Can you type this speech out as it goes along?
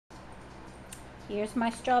Here's my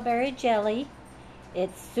strawberry jelly.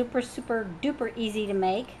 It's super duper easy to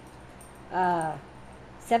make.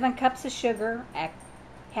 7 cups of sugar,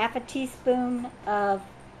 half a teaspoon of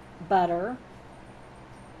butter,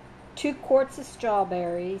 2 quarts of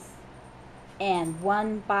strawberries, and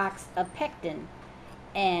 1 box of pectin.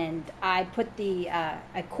 And I put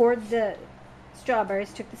I cored the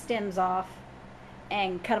strawberries, took the stems off,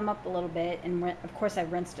 and cut them up a little bit. And of course I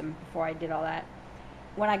rinsed them before I did all that.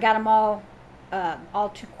 When I got them all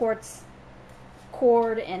 2 quarts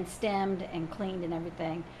cored and stemmed and cleaned and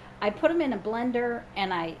everything, I put them in a blender,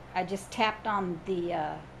 and I just tapped on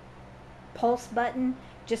the pulse button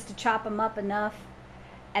just to chop them up enough.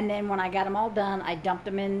 And then when I got them all done, I dumped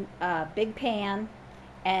them in a big pan,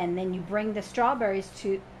 and then you bring the strawberries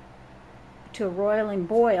to a roiling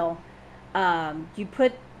boil. You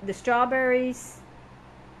put the strawberries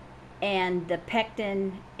and the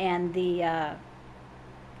pectin and the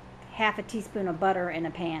half a teaspoon of butter in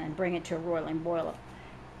a pan and bring it to a roiling boil.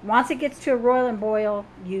 Once it gets to a roiling boil,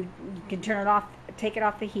 you can turn it off, take it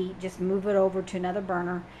off the heat, just move it over to another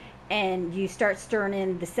burner, and you start stirring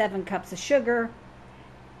in the 7 cups of sugar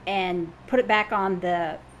and put it back on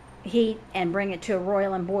the heat and bring it to a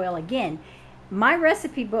roiling boil again. My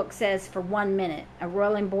recipe book says for 1 minute, a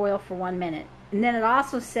roiling boil for 1 minute. And then it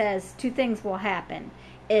also says 2 things will happen.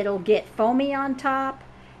 It'll get foamy on top,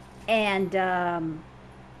 and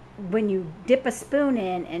when you dip a spoon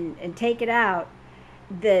in and take it out,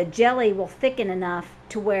 the jelly will thicken enough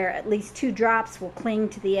to where at least 2 drops will cling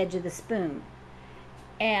to the edge of the spoon.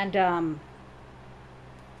 And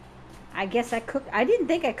I guess I didn't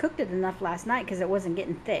think I cooked it enough last night because it wasn't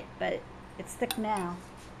getting thick, but it's thick now.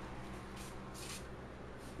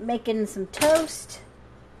 Making some toast.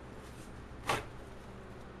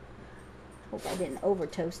 Hope I didn't over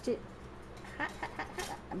toast it.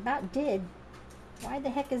 About did. Why the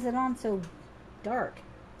heck is it on so dark?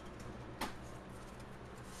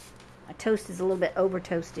 My toast is a little bit over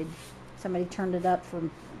toasted. Somebody turned it up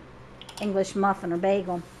from English muffin or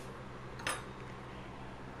bagel.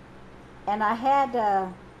 And I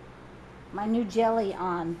had my new jelly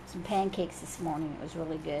on some pancakes this morning. It was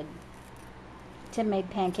really good. Tim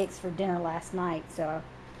made pancakes for dinner last night, so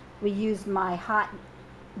we used my hot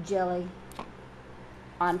jelly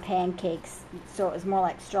on pancakes, so it was more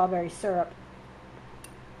like strawberry syrup.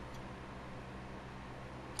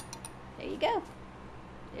 There you go.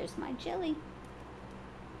 There's my jelly.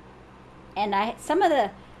 And some of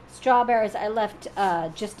the strawberries I left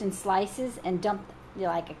just in slices and dumped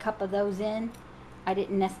like a cup of those in. I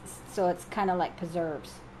didn't so it's kind of like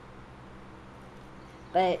preserves.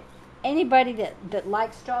 But anybody that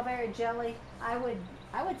likes strawberry jelly, I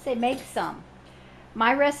would say make some.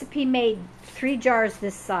 My recipe made 3 jars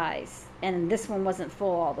this size, and this one wasn't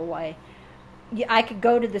full all the way. I could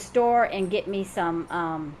go to the store and get me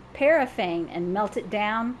some paraffin and melt it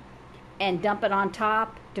down and dump it on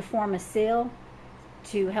top to form a seal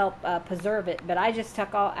to help preserve it. But I just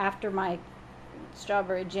took all, after my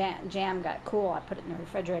strawberry jam got cool, I put it in the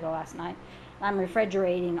refrigerator last night. I'm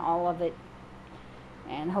refrigerating all of it,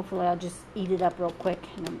 and hopefully I'll just eat it up real quick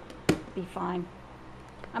and it'll be fine.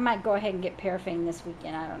 I might go ahead and get paraffin this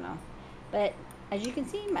weekend, I don't know. But as you can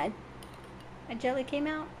see, my jelly came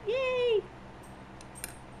out. Yay!